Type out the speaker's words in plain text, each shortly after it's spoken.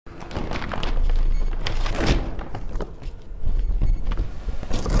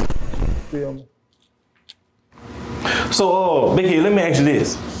feel me? So, Big Head, let me ask you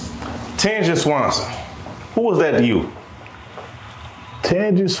this. Tangie Swanson, who was that to you?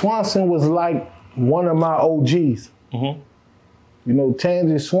 Tangie Swanson was like one of my OGs. Mm-hmm. You know,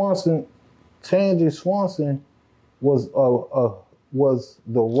 Tangie Swanson was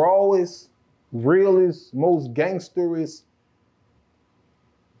the rawest, realest, most gangsterest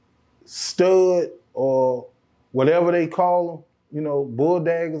stud or whatever they call them, you know, bull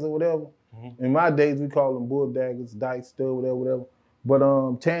daggers or whatever. Mm-hmm. In my days, we call them bull daggers, dice, stud, whatever. But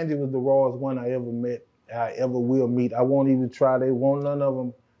Tangie was the rawest one I ever met, I ever will meet. I won't even try. They won't none of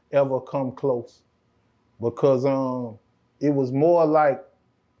them ever come close. Because it was more like,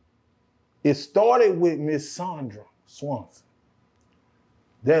 it started with Miss Sandra Swanson.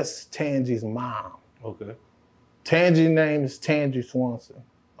 That's Tangie's mom. Okay. Tangie's name is Tangie Swanson,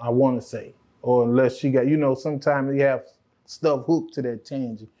 I want to say. Or unless she got, you know, sometimes you have stuff hooked to that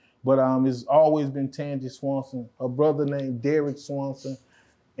Tangie. But it's always been Tangie Swanson. Her brother named Derek Swanson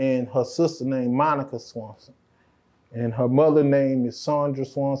and her sister named Monica Swanson. And her mother name is Sandra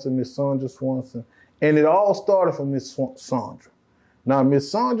Swanson, Miss Sandra Swanson. And it all started from Miss Sandra. Now,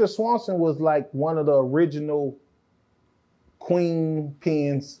 Miss Sandra Swanson was like one of the original queen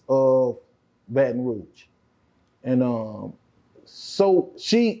pins of Baton Rouge. And so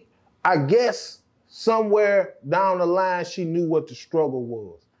she, I guess somewhere down the line, she knew what the struggle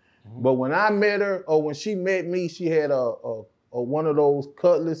was. Mm-hmm. But when I met her, or when she met me, she had a one of those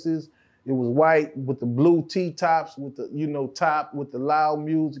cutlasses. It was white with the blue T-tops, with the, you know, top with the loud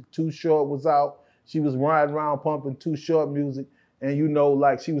music. Too Short was out. She was riding around pumping Too Short music. And, you know,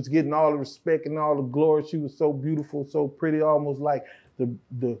 like she was getting all the respect and all the glory. She was so beautiful, so pretty, almost like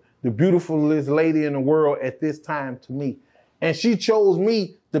the beautifulest lady in the world at this time to me. And she chose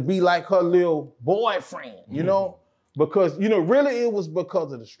me to be like her little boyfriend, you know? Because, you know, really it was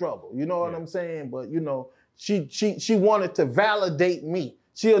because of the struggle. You know what I'm saying? But, you know, she wanted to validate me.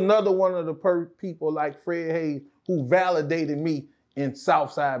 She another one of the people like Fred Hayes who validated me in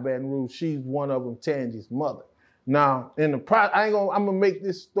Southside Baton Rouge. She's one of them, Tangie's mother. Now, I'm gonna make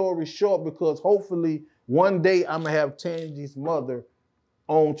this story short because hopefully one day I'm gonna have Tangie's mother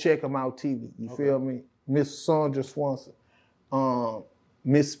on Check 'Em Out TV. You feel me? Miss Sandra Swanson.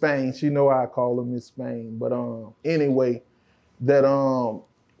 Miss Spain, she know I call her Miss Spain. But anyway, that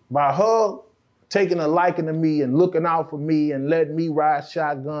by her taking a liking to me and looking out for me and letting me ride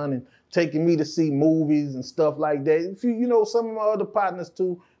shotgun and taking me to see movies and stuff like that. You know, some of my other partners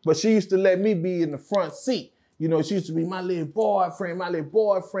too, but she used to let me be in the front seat. You know, she used to be my little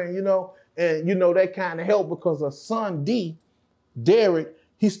boyfriend, you know, and, you know, that kind of helped because her son, Derek,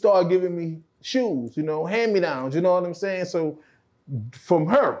 he started giving me shoes, you know, hand-me-downs, you know what I'm saying? So, from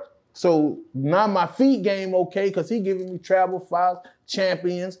her. So, now my feet game okay because he giving me Travel Fox,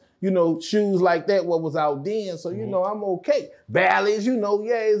 Champions, you know, shoes like that, what was out then. So, you know, I'm okay. Bally's, you know,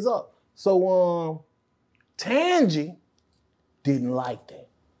 yeah, it's up. So, Tangie didn't like that.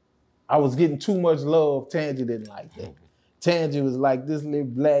 I was getting too much love. Tangie didn't like that. Tangie was like this little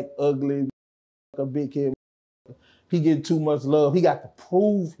black, ugly, a big kid. He getting too much love. He got to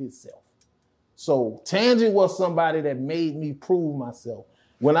prove himself. So Tangie was somebody that made me prove myself.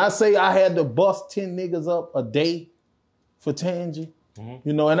 When I say I had to bust 10 niggas up a day for Tangie,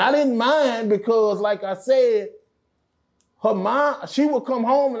 you know, and I didn't mind because, like I said, her mom, she would come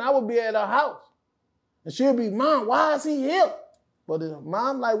home and I would be at her house. And she'll be, Mom, why is he here? But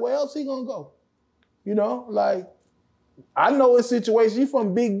mom like, where else he gonna go? You know, like, I know his situation. He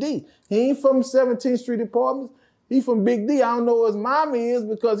from Big D. He ain't from 17th Street Apartments. He from Big D. I don't know who his mommy is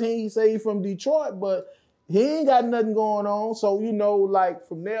because he say he from Detroit, but he ain't got nothing going on. So, you know, like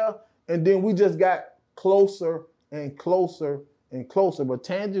from there, and then we just got closer and closer and closer. But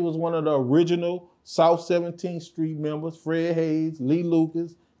Tangie was one of the original South 17th Street members, Fred Hayes, Lee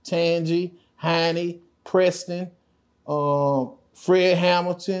Lucas, Tangie, Heine, Preston, Fred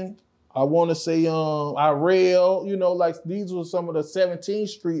Hamilton, I want to say Irel, you know, like these were some of the 17th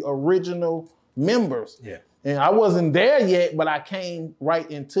Street original members. Yeah. And I wasn't there yet, but I came right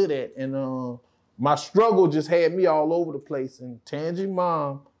into that. And my struggle just had me all over the place. And Tangie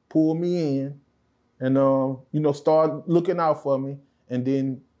mom pulled me in and, you know, started looking out for me. And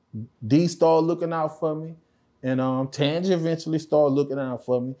then D started looking out for me. And Tangie eventually started looking out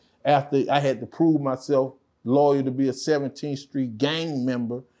for me after I had to prove myself loyal to be a 17th Street gang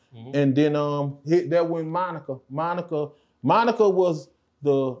member. And then that went Monica. Monica was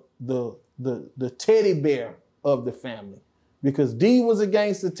the teddy bear of the family. Because D was a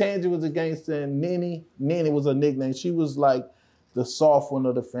gangster, Tangie was a gangster, and Nene was a nickname. She was like the soft one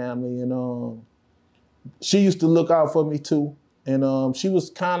of the family. And she used to look out for me too. And she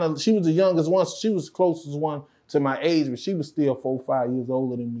was the youngest one. So she was the closest one to my age, but she was still 4 or 5 years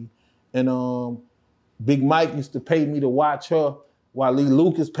older than me. And Big Mike used to pay me to watch her, while Lee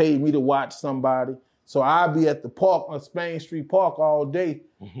Lucas paid me to watch somebody. So I'd be at the park on Spain Street Park all day,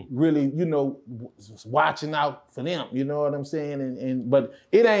 really, watching out for them. You know what I'm saying? But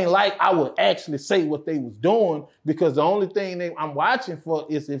it ain't like I would actually say what they was doing, because the only thing I'm watching for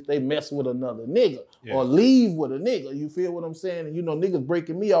is if they mess with another nigga or leave with a nigga. You feel what I'm saying? And niggas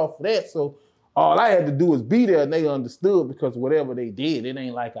breaking me off for that. So all I had to do was be there, and they understood, because whatever they did, it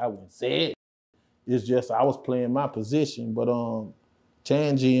ain't like I wouldn't say it. It's just I was playing my position. But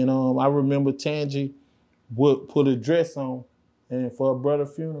Tangie, and I remember Tangie would put a dress on and for her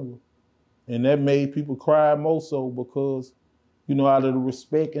brother's funeral. And that made people cry more so, because, out of the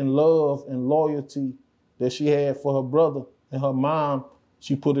respect and love and loyalty that she had for her brother and her mom,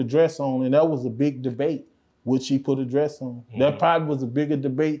 she put a dress on. And that was a big debate. Would she put a dress on? Mm-hmm. That probably was a bigger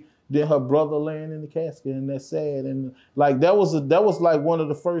debate than her brother laying in the casket, and that's sad. And like that was like one of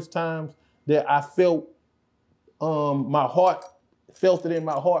the first times that I felt felt it in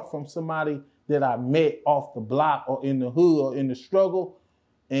my heart from somebody that I met off the block or in the hood or in the struggle.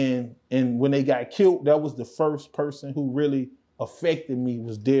 And when they got killed, that was the first person who really affected me,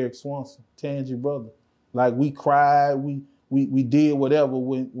 was Derek Swanson, Tangie brother. Like, we cried, we did whatever.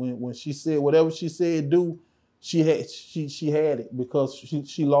 When she said whatever she said do, she had it, because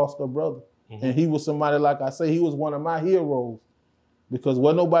she lost her brother. Mm-hmm. And he was somebody, like I say, he was one of my heroes, because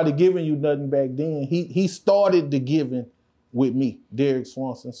wasn't nobody giving you nothing back then. He started the giving with me, Derek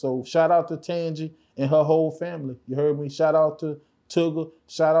Swanson. So shout out to Tangie and her whole family. You heard me? Shout out to Tugger.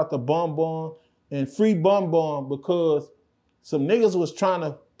 Shout out to Bum Bum. And free Bum Bum, because some niggas was trying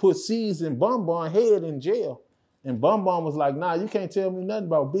to put seeds in Bum Bum head in jail. And Bum Bum was like, nah, you can't tell me nothing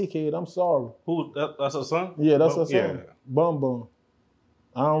about Big Head. I'm sorry. Who? That's her son? Yeah, that's her son. Yeah. Bum Bum.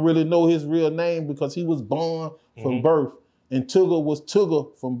 I don't really know his real name, because he was born from birth. And Tugger was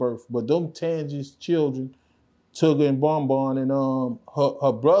Tugger from birth. But them Tangie's children, Tugger and Bum Bum, and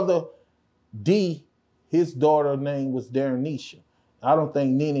her brother D, his daughter name was Darrenisha. I don't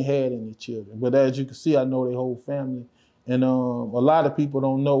think Nene had any children, but as you can see, I know their whole family. And a lot of people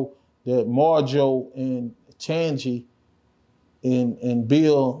don't know that Marjo and Tangie and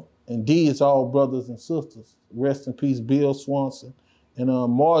Bill and D is all brothers and sisters. Rest in peace, Bill Swanson. And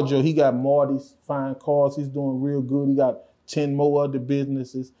Marjo, he got Marty's fine cars. He's doing real good. He got 10 more other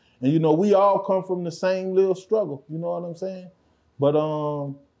businesses. And, we all come from the same little struggle. You know what I'm saying? But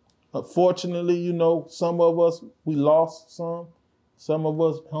unfortunately, some of us, we lost some. Some of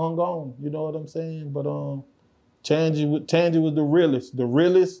us hung on. You know what I'm saying? But Tangie was the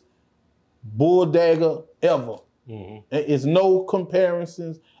realest bulldagger ever. Mm-hmm. It's no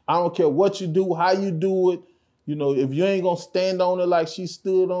comparisons. I don't care what you do, how you do it. If you ain't going to stand on it like she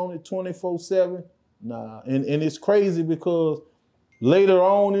stood on it 24/7, nah. And it's crazy, because later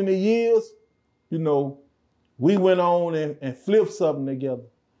on in the years, we went on and flipped something together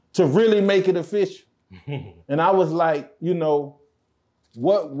to really make it official. And I was like,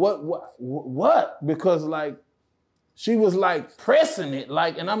 what? Because like, she was like pressing it,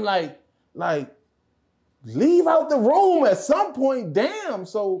 like, and I'm like, leave out the room at some point, damn.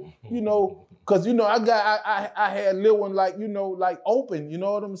 So, because, I had Lil One, like, like open, you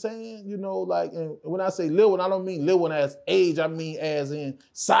know what I'm saying? Like, and when I say Lil One, I don't mean Lil One as age, I mean as in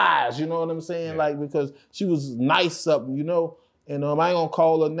size, you know what I'm saying? Yeah. Like, because she was nice something, And I ain't gonna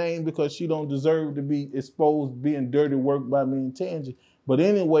call her name, because she don't deserve to be exposed being dirty work by me and Tangie. But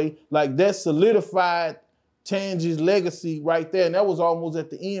anyway, like, that solidified Tangie's legacy right there. And that was almost at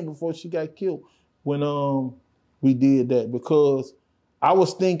the end before she got killed when we did that, because I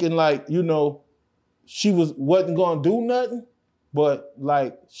was thinking, like, she wasn't gonna do nothing, but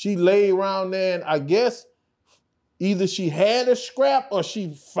like, she lay around there, and I guess either she had a scrap or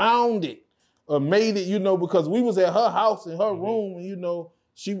she found it or made it, because we was at her house in her room, and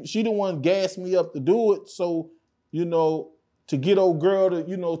she the one gassed me up to do it. So, to get old girl to,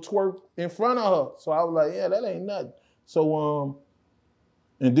 twerk in front of her. So I was like, yeah, that ain't nothing. So,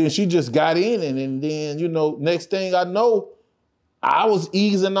 and then she just got in it. And then, next thing I know, I was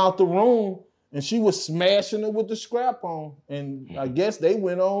easing out the room, and she was smashing it with the scrap on. And I guess they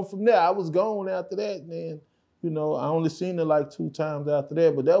went on from there. I was gone after that. And then, I only seen her like 2 times after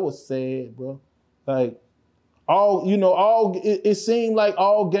that, but that was sad, bro. Like, it seemed like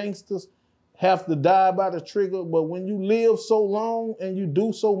all gangsters have to die by the trigger, but when you live so long and you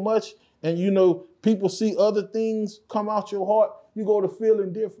do so much, and people see other things come out your heart, you go to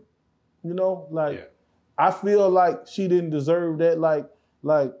feeling different. I feel like she didn't deserve that.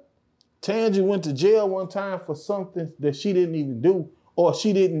 Like Tangie went to jail one time for something that she didn't even do, or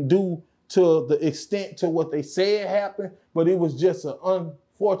she didn't do to the extent to what they said happened, but it was just an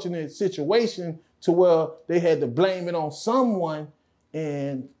unfortunate situation to where they had to blame it on someone,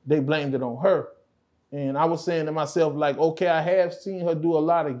 and they blamed it on her. And I was saying to myself, like, okay, I have seen her do a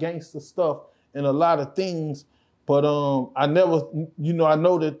lot of gangster stuff and a lot of things, but I never, I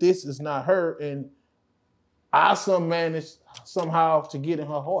know that this is not her, and I managed somehow to get in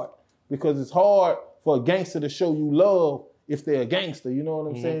her heart, because it's hard for a gangster to show you love if they're a gangster, you know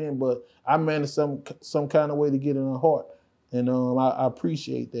what I'm saying? But I managed some kind of way to get in her heart, and I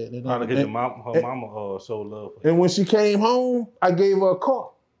appreciate that. And, How to get her mama show love. And when she came home, I gave her a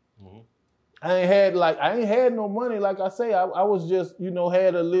car. I ain't had no money, like I say. I was just,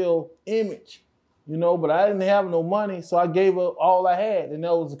 had a little image, but I didn't have no money, so I gave her all I had, and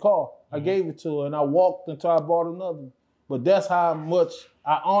that was a car. I gave it to her, and I walked until I bought another one. But that's how much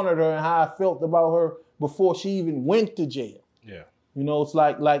I honored her and how I felt about her before she even went to jail. Yeah. It's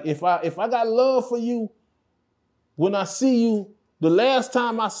like if I got love for you, when I see you, the last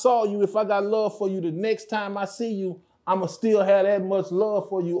time I saw you, if I got love for you, the next time I see you, I'ma still have that much love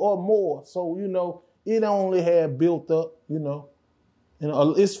for you or more. So, it only had built up,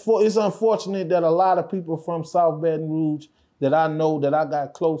 It's unfortunate that a lot of people from South Baton Rouge that I know that I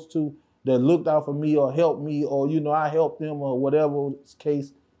got close to, that looked out for me or helped me, or, I helped them, or whatever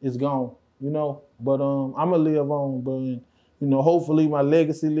case is gone, But I'ma live on, but, hopefully my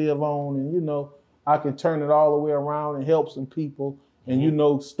legacy live on, and, I can turn it all the way around and help some people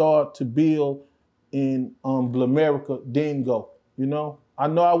and, start to build in Blamerica, then go, I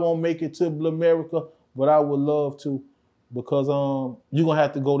know I won't make it to Blamerica, but I would love to, because you're gonna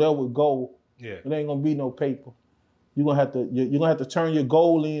have to go there with gold. Yeah. It ain't gonna be no paper. You're gonna have to turn your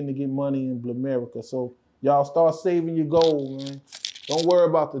gold in to get money in Blamerica. So y'all start saving your gold, man. Don't worry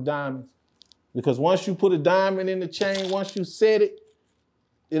about the diamonds. Because once you put a diamond in the chain, once you set it,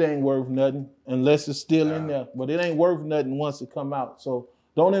 it ain't worth nothing unless it's still in there. But it ain't worth nothing once it come out. So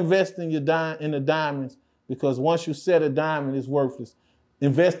don't invest in the diamonds, because once you set a diamond, it's worthless.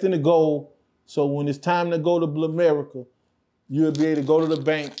 Invest in the gold, so when it's time to go to Blamerica, you'll be able to go to the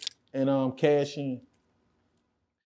bank and cash in.